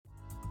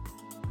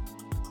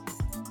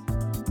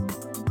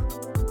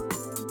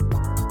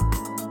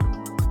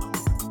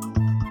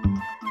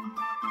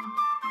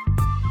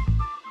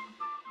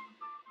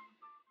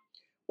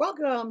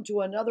Welcome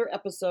to another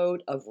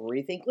episode of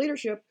Rethink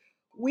Leadership.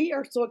 We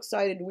are so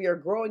excited. We are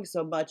growing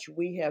so much.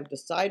 We have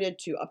decided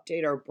to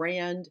update our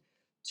brand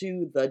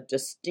to the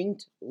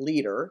Distinct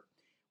Leader,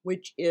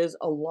 which is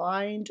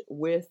aligned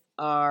with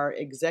our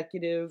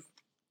executive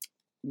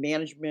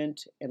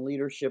management and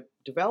leadership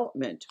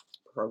development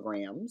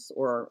programs,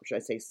 or should I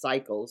say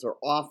cycles or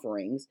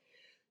offerings.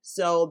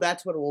 So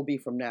that's what it will be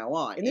from now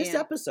on. In this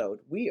episode,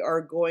 we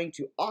are going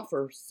to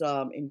offer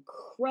some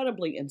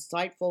incredibly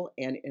insightful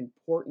and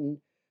important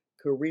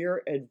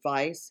career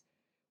advice,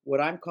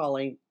 what I'm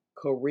calling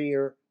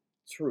career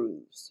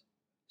truths.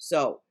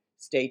 So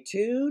stay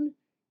tuned,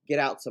 get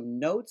out some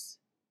notes,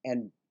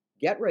 and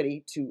get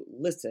ready to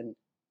listen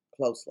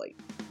closely.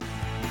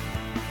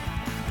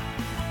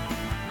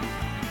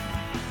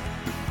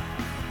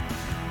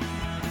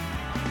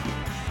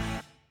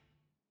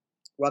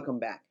 Welcome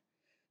back.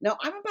 Now,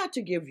 I'm about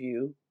to give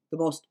you the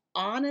most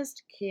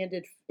honest,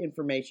 candid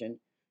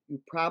information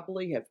you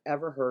probably have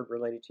ever heard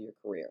related to your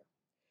career.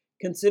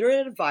 Consider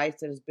it advice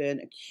that has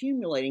been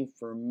accumulating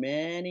for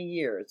many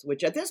years,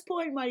 which at this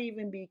point might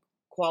even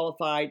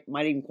qualify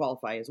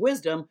as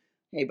wisdom.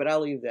 Hey, but I'll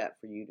leave that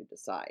for you to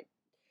decide.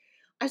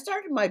 I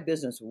started my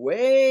business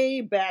way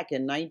back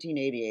in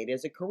 1988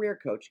 as a career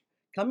coach,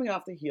 coming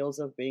off the heels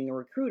of being a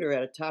recruiter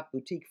at a top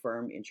boutique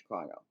firm in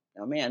Chicago.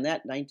 Now, man,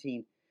 that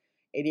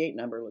 1988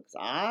 number looks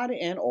odd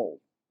and old.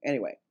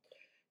 Anyway,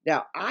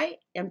 now I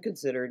am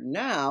considered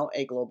now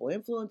a global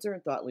influencer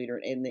and thought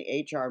leader in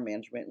the HR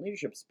management and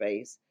leadership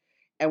space.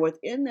 And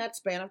within that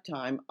span of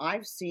time,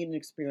 I've seen and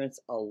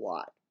experienced a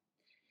lot.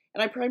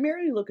 And I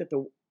primarily look at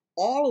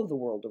all of the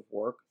world of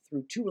work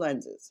through two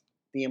lenses,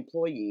 the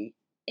employee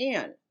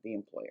and the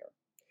employer.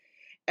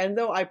 And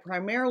though I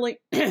primarily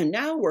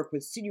now work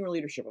with senior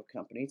leadership of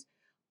companies,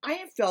 I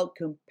have felt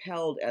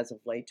compelled as of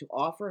late to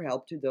offer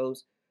help to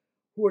those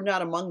who are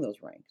not among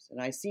those ranks.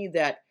 And I see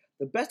that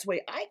the best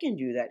way I can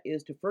do that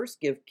is to first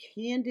give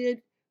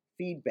candid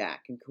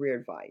feedback and career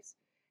advice,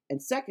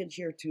 and second,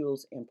 share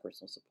tools and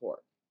personal support.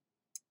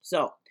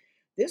 So,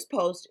 this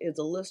post is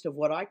a list of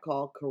what I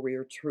call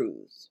career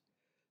truths,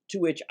 to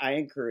which I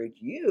encourage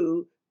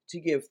you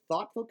to give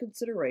thoughtful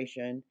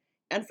consideration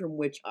and from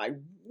which I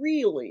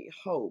really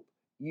hope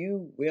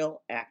you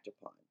will act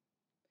upon.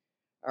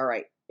 All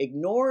right,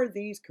 ignore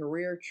these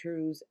career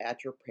truths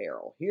at your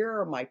peril. Here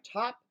are my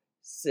top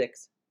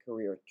 6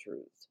 career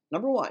truths.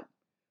 Number 1,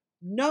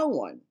 no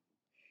one,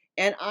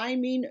 and I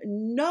mean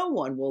no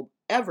one, will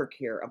ever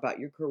care about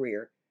your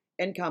career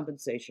and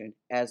compensation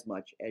as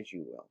much as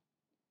you will.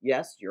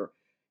 Yes, your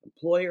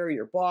employer,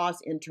 your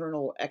boss,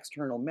 internal or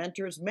external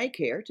mentors may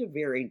care to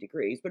varying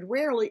degrees, but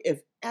rarely,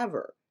 if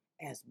ever,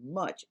 as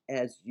much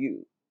as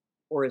you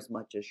or as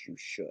much as you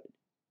should.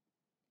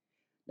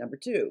 Number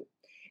 2,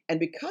 and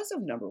because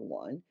of number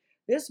 1,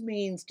 this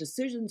means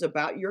decisions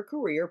about your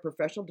career,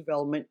 professional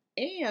development,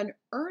 and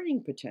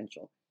earning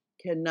potential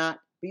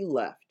cannot be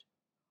left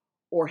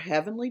or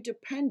heavily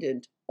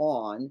dependent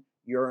on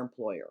your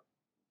employer.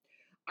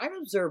 I've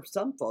observed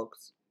some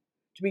folks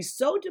to be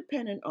so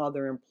dependent on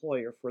their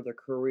employer for their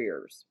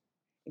careers,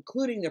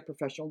 including their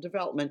professional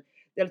development,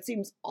 that it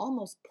seems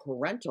almost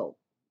parental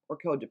or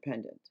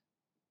codependent.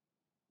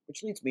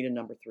 Which leads me to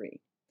number 3.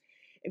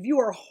 If you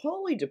are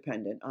wholly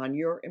dependent on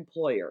your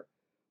employer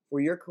for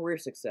your career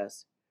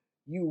success,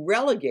 you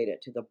relegate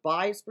it to the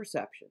biased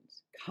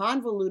perceptions,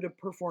 convoluted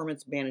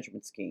performance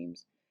management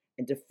schemes,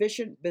 and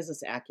deficient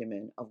business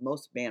acumen of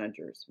most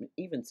managers,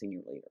 even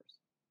senior leaders.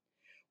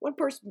 One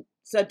person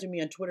said to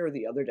me on Twitter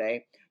the other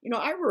day,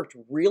 I worked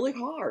really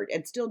hard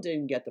and still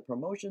didn't get the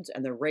promotions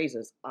and the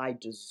raises I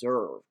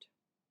deserved.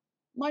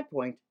 My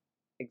point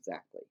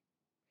exactly.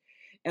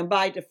 And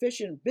by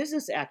deficient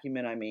business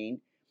acumen, I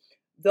mean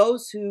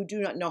those who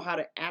do not know how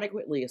to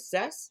adequately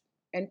assess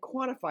and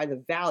quantify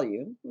the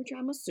value, which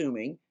I'm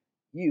assuming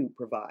you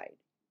provide.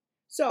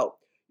 So,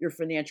 your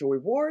financial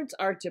rewards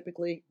are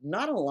typically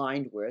not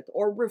aligned with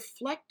or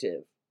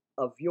reflective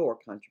of your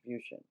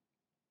contribution.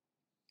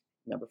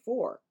 Number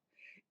 4,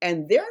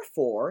 and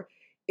therefore,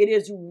 it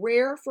is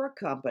rare for a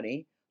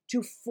company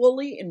to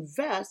fully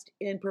invest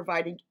in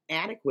providing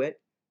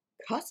adequate,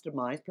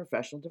 customized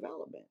professional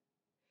development.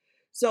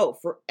 So,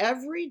 for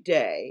every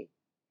day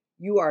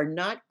you are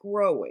not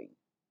growing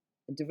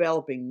and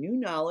developing new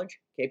knowledge,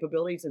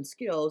 capabilities, and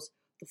skills,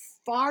 the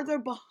farther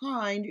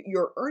behind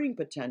your earning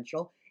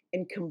potential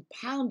and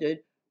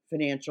compounded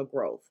financial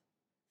growth.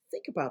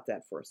 Think about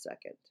that for a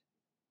second.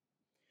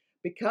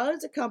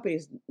 Because a company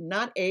is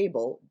not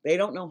able, they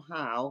don't know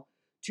how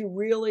to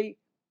really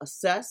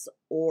assess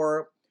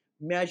or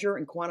measure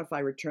and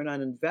quantify return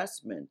on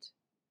investment,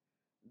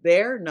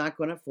 they're not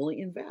going to fully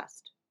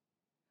invest.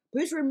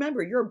 Please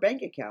remember, your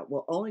bank account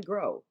will only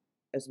grow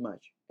as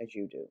much as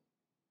you do.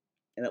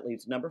 And that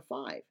leaves number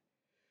 5.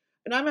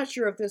 And I'm not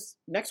sure if this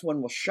next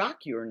one will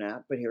shock you or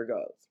not, but here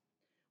goes.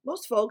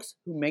 Most folks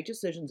who make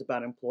decisions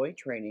about employee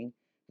training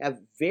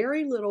have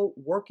very little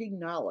working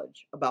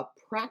knowledge about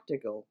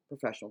practical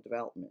professional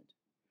development.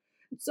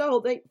 And so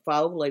they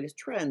follow the latest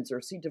trends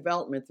or see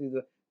development through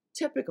the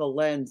typical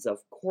lens of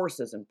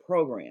courses and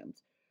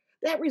programs.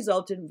 That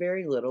results in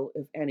very little,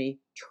 if any,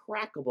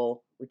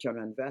 trackable return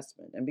on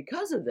investment. And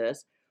because of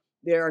this,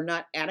 there are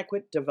not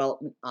adequate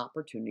development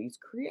opportunities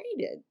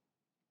created,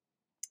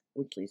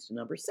 which leads to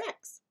number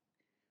six.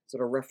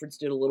 Sort of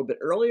referenced it a little bit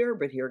earlier,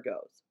 but here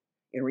goes.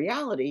 In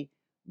reality,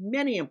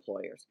 many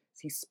employers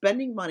see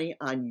spending money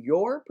on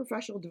your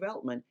professional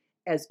development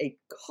as a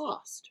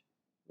cost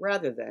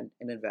rather than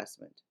an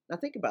investment. Now,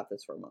 think about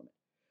this for a moment.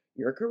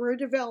 Your career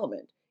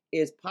development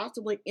is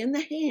possibly in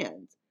the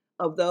hands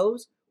of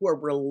those who are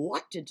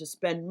reluctant to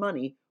spend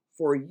money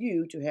for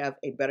you to have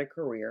a better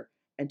career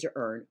and to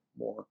earn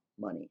more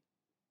money.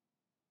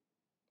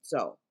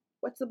 So,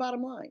 what's the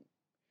bottom line?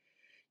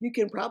 You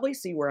can probably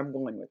see where I'm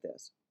going with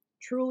this.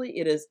 Truly,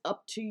 it is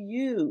up to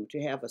you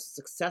to have a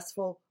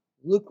successful,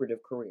 lucrative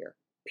career,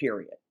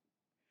 period.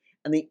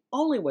 And the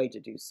only way to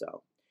do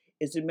so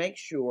is to make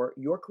sure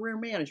your career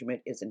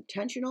management is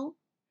intentional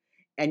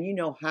and you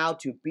know how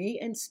to be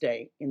and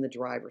stay in the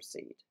driver's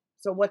seat.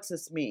 So, what's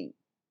this mean?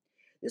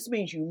 This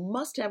means you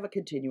must have a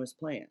continuous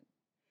plan,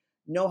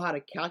 know how to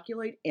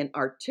calculate and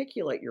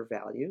articulate your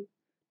value,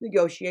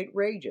 negotiate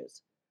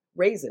raises,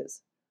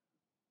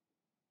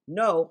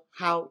 know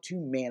how to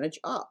manage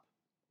up,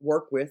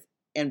 work with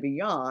and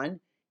beyond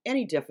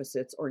any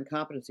deficits or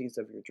incompetencies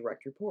of your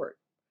direct report,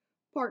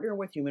 partner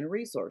with human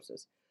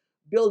resources,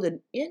 build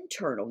an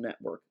internal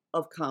network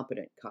of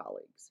competent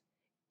colleagues,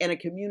 and a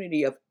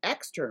community of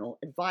external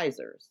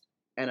advisors,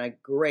 and a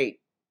great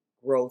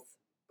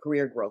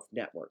career growth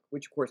network,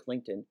 which of course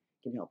LinkedIn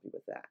can help you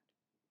with that.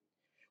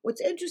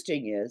 What's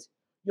interesting is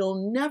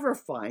you'll never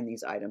find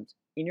these items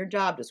in your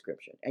job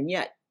description, and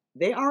yet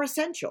they are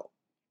essential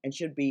and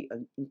should be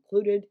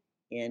included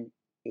in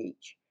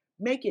each.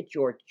 Make it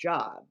your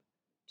job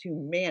to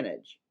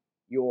manage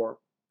your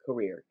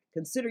career.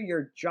 Consider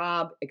your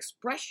job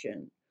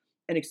expression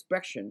an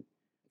expression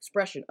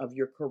of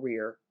your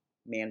career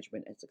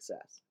management and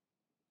success.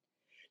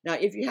 Now,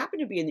 if you happen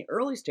to be in the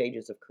early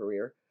stages of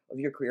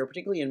your career,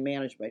 particularly in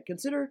management,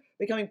 consider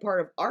becoming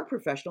part of our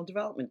professional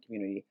development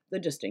community, the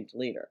Distinct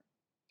Leader.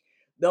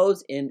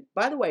 Those in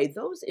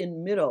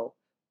middle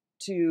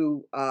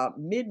to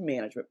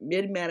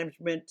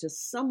mid-management to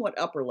somewhat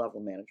upper level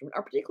management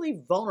are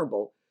particularly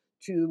vulnerable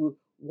to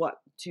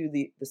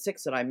the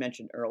six that I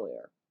mentioned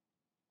earlier.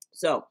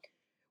 So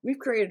we've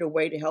created a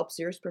way to help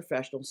serious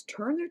professionals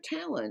turn their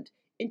talent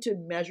into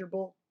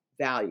measurable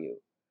value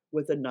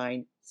with a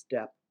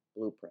 9-step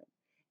blueprint.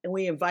 And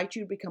we invite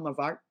you to become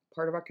part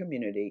of our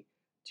community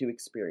to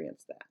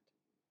experience that.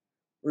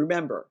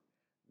 Remember,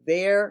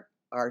 there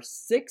are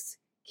 6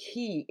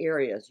 key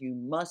areas you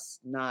must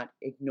not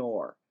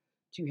ignore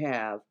to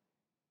have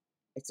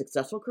a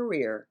successful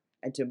career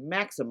and to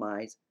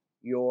maximize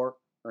your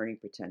earning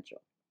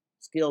potential.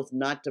 Skills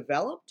not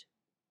developed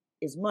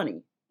is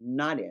money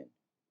not in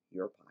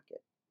your pocket.